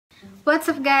What's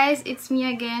up guys? It's me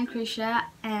again, Krissha,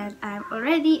 and I'm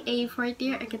already a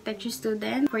 4th-year architecture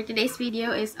student. For today's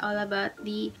video is all about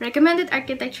the recommended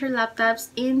architecture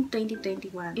laptops in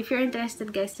 2021. If you're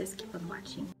interested guys, just keep on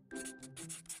watching.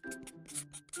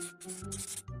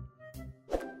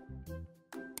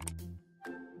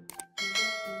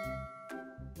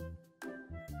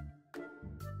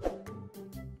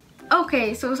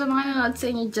 Okay, so sa mga nanonood sa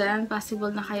inyo dyan,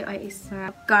 possible na kayo ay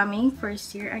isa upcoming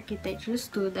first-year architecture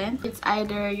student. It's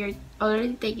either you're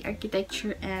already taking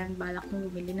architecture and balak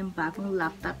mong bumili ng bagong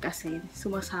laptop kasi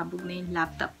sumasabog na yung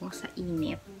laptop mo sa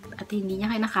init at hindi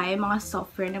niya kinakaya mga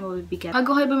software na mabibigat.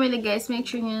 Bago kayo bumili guys, make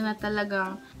sure nyo na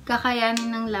talagang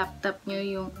kakayanin ng laptop nyo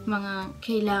yung mga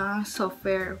kailangang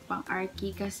software pang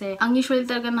archi kasi ang usually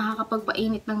talaga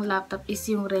nakakapagpainit ng laptop is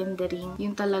yung rendering.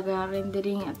 Yung talaga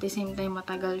rendering at the same time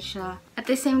matagal siya. At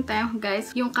the same time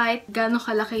guys, yung kahit gaano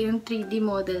kalaki yung 3D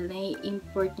model na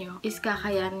i-import nyo is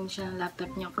kakayanin siya ng laptop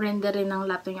nyo. Renderin ng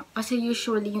laptop nyo. Kasi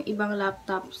usually yung ibang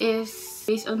laptops is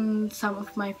based on some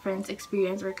of my friends'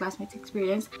 experience or classmates'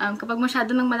 experience. Kapag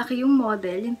masyado nang malaki yung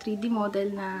model, yung 3D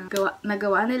model na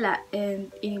nagawa nila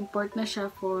and in-import na siya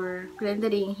for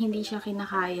rendering, hindi siya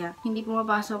kinakaya. Hindi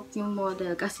pumapasok yung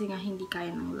model kasi nga hindi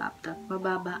kaya ng laptop.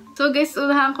 Mababa. So guys,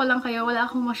 unahan ko lang kayo. Wala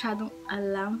akong masyadong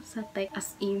alam sa tech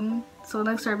as in. So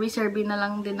nag-survey na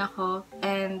lang din ako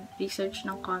and research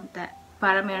ng konti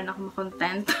para meron akong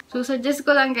content. So, suggest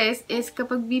ko lang guys is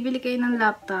kapag bibili kayo ng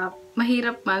laptop,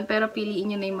 mahirap man, pero piliin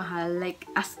nyo na yung mahal. Like,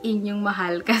 as in yung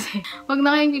mahal. Kasi, wag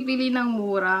na kayong pipili ng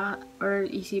mura or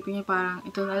isipin nyo parang,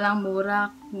 ito na lang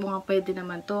mura, mga pwede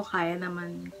naman to, kaya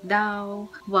naman daw.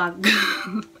 Wag.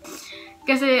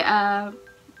 Kasi,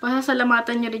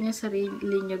 pasasalamatan nyo rin yung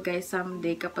sarili nyo guys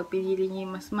someday kapag pinili nyo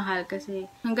yung mas mahal kasi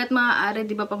hanggat maaari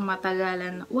diba pang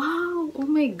matagalan. Wow! Oh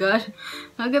my gosh!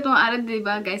 Hanggat maaari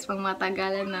diba guys pang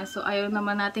matagalan na. So ayaw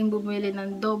naman nating bumili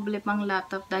ng doble pang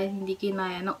laptop dahil hindi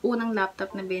kinaya ng unang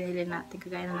laptop na binili natin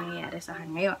kagaya na nangyayari sa akin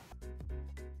ngayon.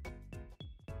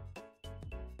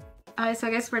 Okay, so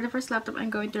guys, for the first laptop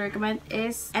I'm going to recommend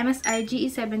is MSI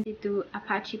GE72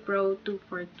 Apache Pro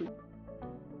 242.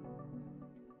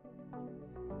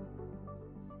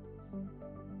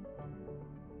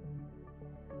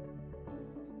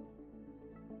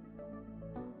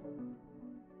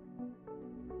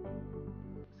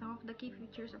 The key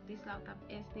features of this laptop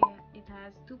is that it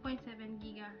has 2.7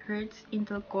 GHz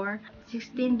Intel Core,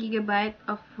 16 GB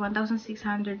of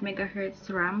 1600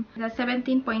 MHz RAM, it has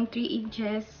 17.3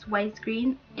 inches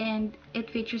widescreen, and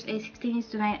it features a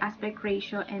 16:9 aspect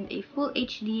ratio and a full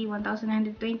HD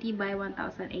 1920 by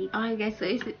 1080. Okay guys, so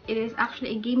it is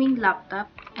actually a gaming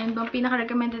laptop, and ang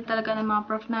pinaka-recommended talaga ng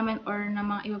mga prof namin or ng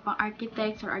mga iba pang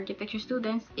architects or architecture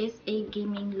students is a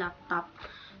gaming laptop.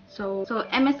 So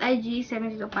MSI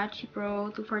GE72 Apache Pro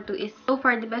 242 is so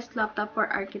far the best laptop for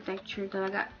architecture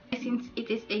talaga. Since it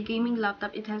is a gaming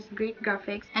laptop, it has great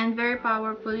graphics and very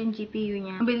powerful yung GPU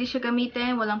niya. Mabilis siya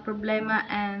gamitin, walang problema,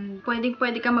 and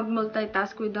pwede ka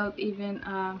mag-multitask without even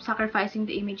sacrificing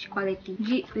the image quality.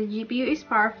 The GPU is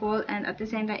powerful and at the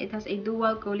same time, it has a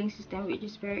dual cooling system which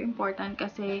is very important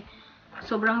kasi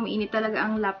sobrang mainit talaga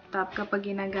ang laptop kapag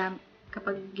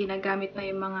ginagamit na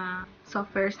yung mga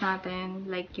softwares natin,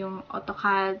 like yung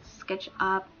AutoCAD,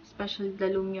 SketchUp, especially the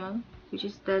Lumion, which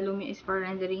is the Lumion is for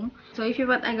rendering. So if you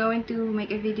want, I'm going to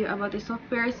make a video about the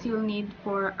softwares you'll need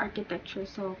for architecture.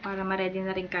 So para ma-ready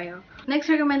na rin kayo.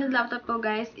 Next recommended laptop ko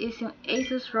guys is yung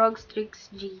ASUS ROG Strix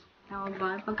G. Tama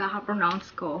ba?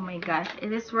 Pagkaka-pronounce ko. Oh my gosh.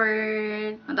 It is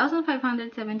worth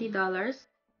 $1,570.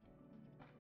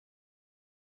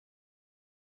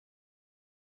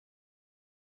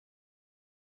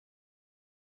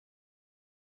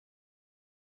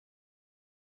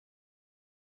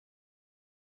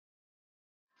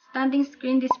 Standing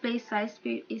screen display size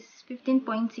is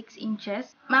 15.6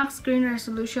 inches. Max screen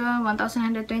resolution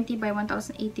 1120 by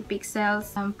 1080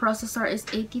 pixels. Processor is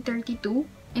 8032.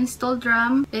 Installed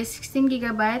RAM is 16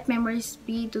 GB, memory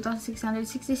speed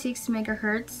 2666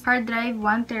 MHz, hard drive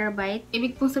 1 TB.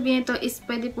 Ibig pong sabihin nito is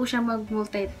pwede po siya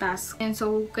mag-multitask. And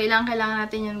so, kailangan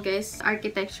natin yun guys.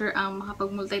 Architecture ang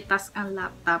makapag-multitask ang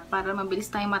laptop para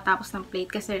mabilis tayong matapos ng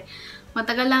plate kasi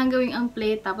matagal lang gawin ang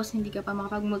plate tapos hindi ka pa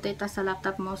makapag-multitask sa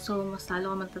laptop mo. So, mas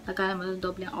lalo ka matatagal,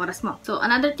 madodoble ang oras mo. So,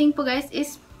 another thing po guys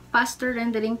is faster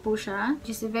rendering po siya,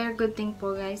 which is a very good thing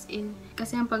po guys.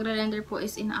 Kasi ang pagre-render po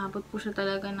is inaabot po siya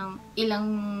talaga ng ilang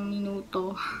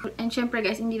minuto. And syempre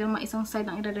guys, hindi naman isang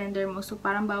side ang i-render mo. So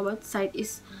parang bawat side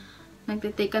is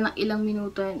nagtitake ka ng ilang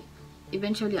minuto and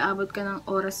eventually abot ka ng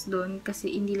oras doon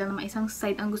kasi hindi lang naman isang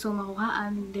side ang gusto mo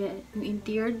makuhaan. Yung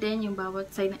interior din, yung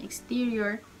bawat side ng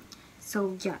exterior.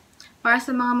 So yeah. Para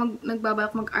sa mga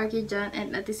nagbabalak mag-arcade dyan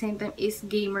and at the same time is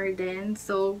gamer din.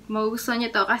 So, magugustuhan nyo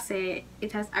to kasi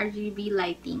it has RGB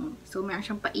lighting. So, meron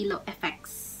siyang pa-ilaw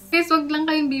effects. Guys, wag lang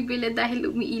kayong bibili dahil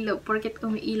umiilaw. Porket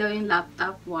umiilaw yung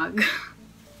laptop, wag.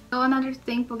 So, another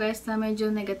thing po guys na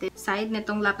medyo negative side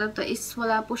nitong laptop to is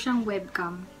wala po siyang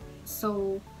webcam.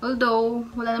 So, although,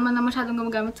 wala naman na masyadong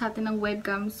gumagamit sa atin ng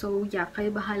webcam. So, yeah,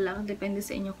 kayo bahala. Depende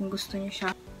sa inyo kung gusto nyo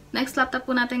siya. Next laptop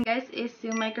po natin guys is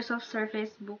yung Microsoft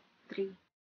Surface Book 3.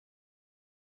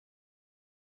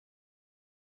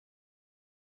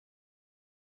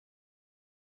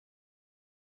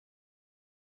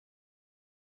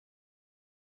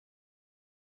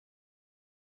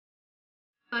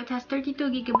 So it has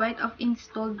 32GB of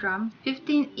installed RAM,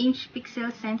 15-inch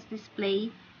pixel sense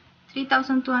display,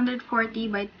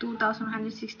 3240 by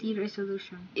 2160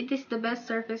 resolution. It is the best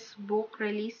Surface Book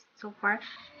released so far.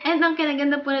 And ang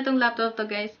kinaganda po nitong laptop to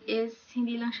guys is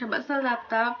hindi lang siya basta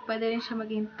laptop, pwede rin siya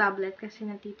maging tablet kasi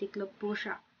natitiklop po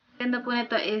siya. Ganda po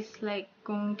nito is like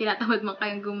kung tinatamad man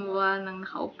kayong gumawa ng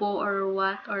nakaupo or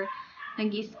what, or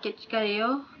nag-sketch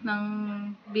kayo ng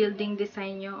building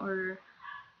design nyo or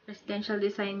residential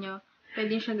design nyo,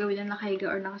 pwede nyo siya gawin na nakahiga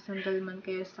or nakasandal man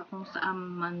kayo sa kung saan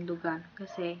man lugar.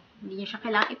 Kasi hindi nyo siya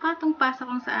kailangan ipatong pa sa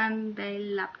kung saan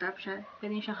dahil laptop siya.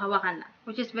 Pwede nyo siya hawakan lang.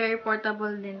 Which is very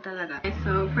portable din talaga. Okay,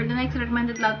 so, for the next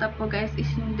recommended laptop po guys is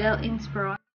yung Dell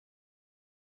Inspiron.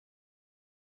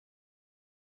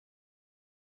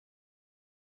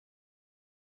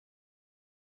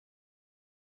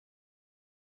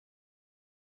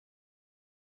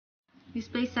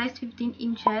 Display size 15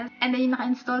 inches. And then yung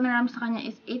naka-install na RAM sa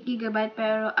kanya is 8GB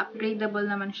pero upgradable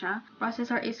naman siya.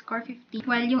 Processor is Core 50.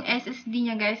 While yung SSD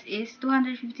niya guys is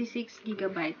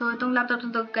 256GB. So itong laptop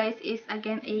na to guys is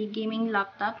again a gaming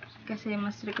laptop. Kasi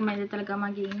mas recommended talaga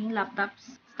mga gaming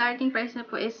laptops. Starting price na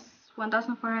po is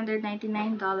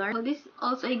 $1,499. So this is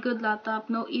also a good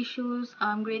laptop, no issues,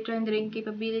 great rendering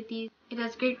capabilities. It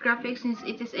has great graphics since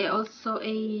it is also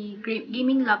a great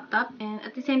gaming laptop, and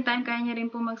at the same time, kaya niya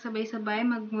rin po magsabay-sabay,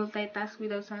 mag-multitask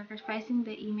without sacrificing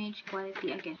the image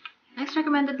quality again. Next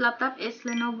recommended laptop is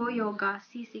Lenovo Yoga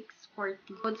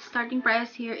C640. So the starting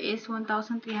price here is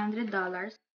 $1,300.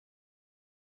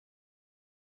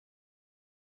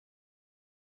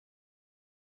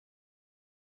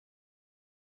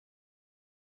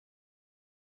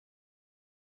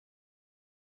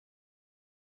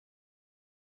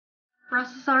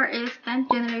 Processor is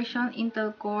 10th generation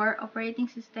Intel Core,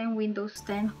 operating system Windows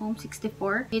 10 Home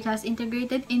 64. It has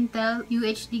integrated Intel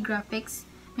UHD graphics,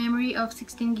 memory of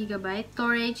 16GB,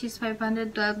 storage is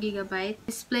 512GB,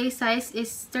 display size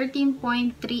is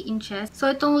 13.3 inches.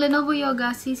 So itong Lenovo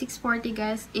Yoga C640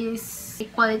 guys is a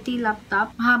quality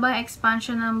laptop. Mahaba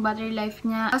expansion ng battery life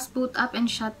niya. Fast boot up and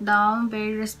shut down.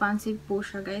 Very responsive po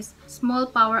siya guys.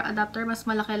 Small power adapter, mas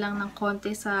malaki lang ng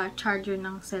konti sa charger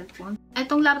ng cellphone.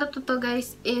 Itong laptop to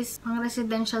guys is pang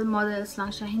residential models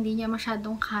lang siya. Hindi niya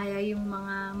masyadong kaya yung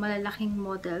mga malalaking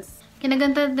models.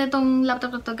 Kinaganda nitong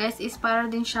laptop to guys is para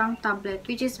din siyang tablet,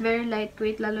 which is very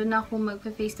lightweight, lalo na kung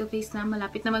mag-face-to-face na,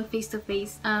 malapit na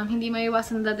mag-face-to-face. Hindi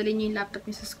maiwasan na dadalhin nyo yung laptop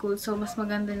nyo sa school, so mas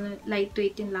maganda na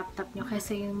lightweight yung laptop nyo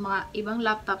kaysa yung mga ibang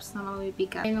laptops na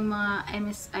mamibigat. Yung mga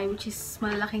MSI, which is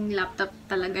malalaking laptop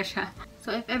talaga siya.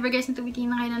 So, if ever guys na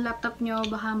tumitingin na kayo ng laptop nyo,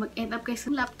 baka mag-end up kayo sa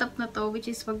laptop na to, which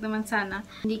is wag naman sana.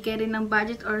 Hindi kayo rin ng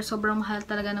budget or sobrang mahal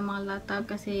talaga ng mga laptop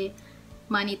kasi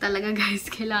money talaga guys.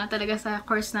 Kailangan talaga sa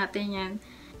course natin yan.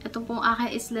 Ito pong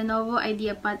akin is Lenovo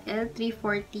IdeaPad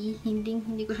L340.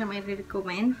 Hindi ko siya may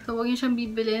recommend. So, huwag nyo siyang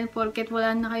bibilin porket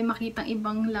wala na kayo makitang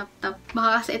ibang laptop.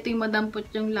 Baka kasi ito yung madampot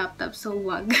yung laptop. So,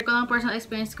 wag. Ito lang personal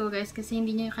experience ko guys kasi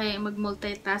hindi nyo kaya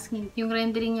mag-multitasking. Yung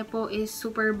rendering niya po is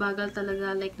super bagal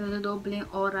talaga. Like, nadodoble yung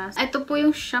oras. Ito po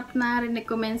yung shop na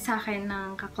rin-recommend sa akin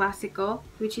ng kaklase ko,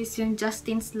 which is yung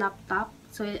Justin's Laptop.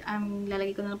 So,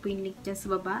 lalagay ko na po yung link dyan sa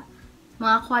baba.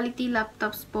 Mga quality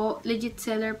laptops po, legit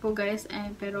seller po guys,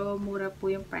 pero mura po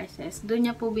yung prices.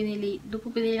 Doon po binili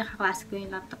ng kaklase ko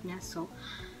yung laptop niya. So,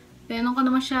 tinanong ko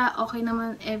naman siya, okay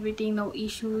naman, everything, no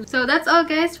issues. So, that's all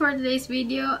guys for today's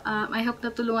video. I hope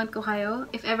natulungan ko kayo.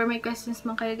 If ever may questions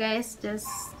man kayo guys, just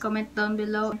comment down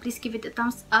below. Please give it a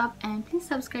thumbs up and please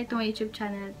subscribe to my YouTube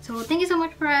channel. So, thank you so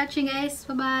much for watching guys.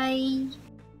 Bye-bye!